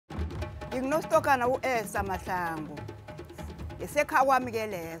Nginositokana Esther Mahlangu. Esekhaya kwami ke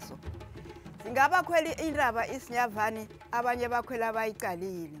leso. Singaba khweli indaba isinyavani abanye bakhwela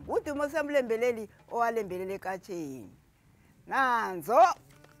abayicalile. Udumo semlembeleli owalembelele ekatsheni. Nanzo.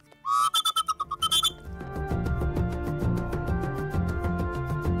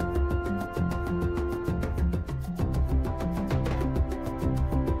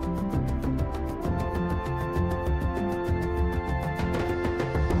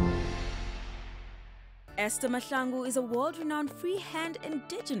 Esther Mahlangu is a world-renowned freehand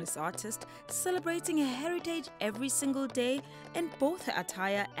indigenous artist celebrating her heritage every single day in both her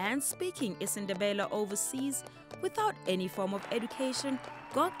attire and speaking isiNdebele overseas without any form of education.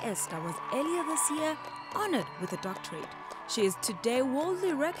 Gog Esther was earlier this year honored with a doctorate. She is today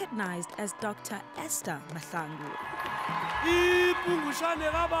worldly recognized as Dr. Esther Mahlangu.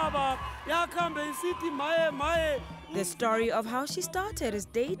 The story of how she started is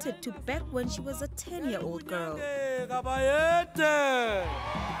dated to back when she was a 10-year-old girl.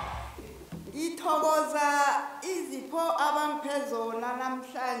 Ngithokoza izipho abangiphezona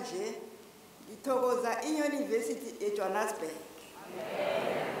namhlanje. Ngithokoza iUniversity eJohannesburg.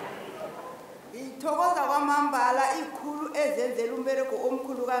 Ngithokoza kwamambala ikhulu ezenzela umbereko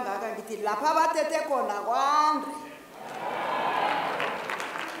omkhulu kangaka ngithi lapha bathethe khona kwande.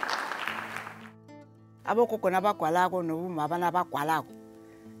 Abogogo nabagwalako nobumama nabagwalako.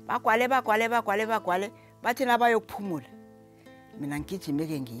 Bagwale bathi nabayokuphumula. Mina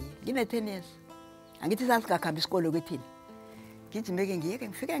ngigijimeke ngiye. Ngine-10 years. Angithi sasikakhambi isikole kwethini. Ngigijimeke ngiye ke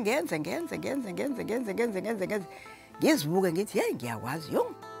ngifike ngenze. Ngizibuke ngithi hey ngiyakwazi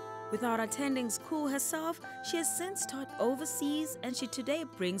yong. Without attending school herself, she has since taught overseas and she today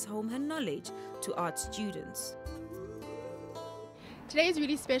brings home her knowledge to art students. Today is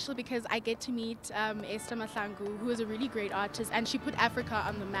really special because I get to meet Esther Mahlangu, who is a really great artist, and she put Africa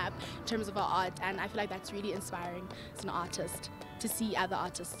on the map in terms of her art, and I feel like that's really inspiring as an artist to see other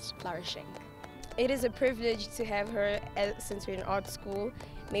artists flourishing. It is a privilege to have her since we're in art school.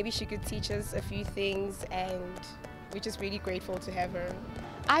 Maybe she could teach us a few things, and we're just really grateful to have her.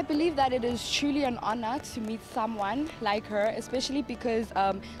 I believe that it is truly an honor to meet someone like her, especially because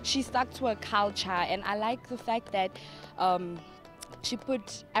she stuck to her culture, and I like the fact that she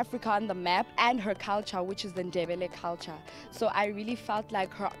put Africa on the map and her culture, which is the Ndebele culture. So I really felt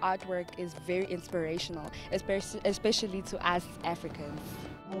like her artwork is very inspirational, especially to us Africans.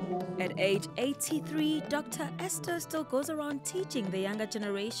 At age 83, Dr. Esther still goes around teaching the younger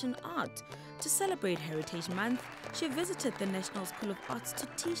generation art. To celebrate Heritage Month, she visited the National School of Arts to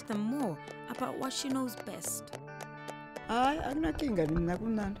teach them more about what she knows best.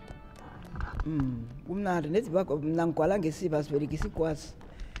 Kumnandi nezibako mnangwala ngesiba asiberekisa ikwasi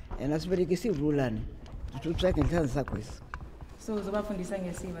and asiberekisa irulane tutrack ngenhlanzi sakho isi so uzobafundisa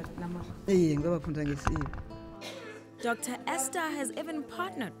ngesiba namuhla ngizobafundisa ngesiba. Dr. Esther has even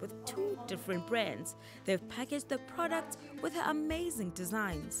partnered with 2 different brands. They've packaged the products with her amazing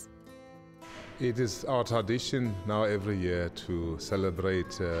designs. It is our tradition now every year to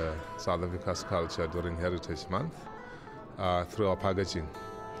celebrate South Africa's culture during Heritage Month through our packaging.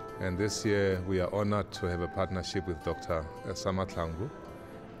 And this year we are honored to have a partnership with Dr. Esther Mahlangu,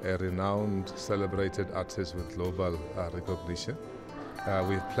 a renowned, celebrated artist with global recognition.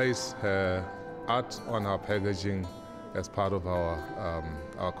 We've placed her art on our packaging as part of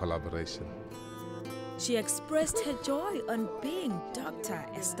our collaboration. She expressed her joy on being Dr.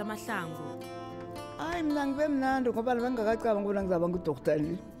 Esther Mahlangu. Hayi mina ngibe mnandi ngoba bengakacabanga ukuthi ngizaba ngudoktor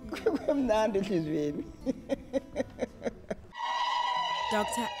nje. Kube mnandi enhlizweni.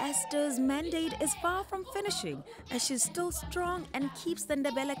 Dr. Esther's mandate is far from finishing as she's still strong and keeps the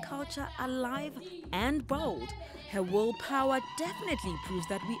Ndebele culture alive and bold. Her willpower definitely proves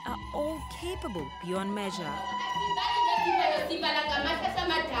that we are all capable beyond measure.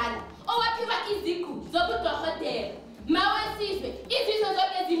 Mawe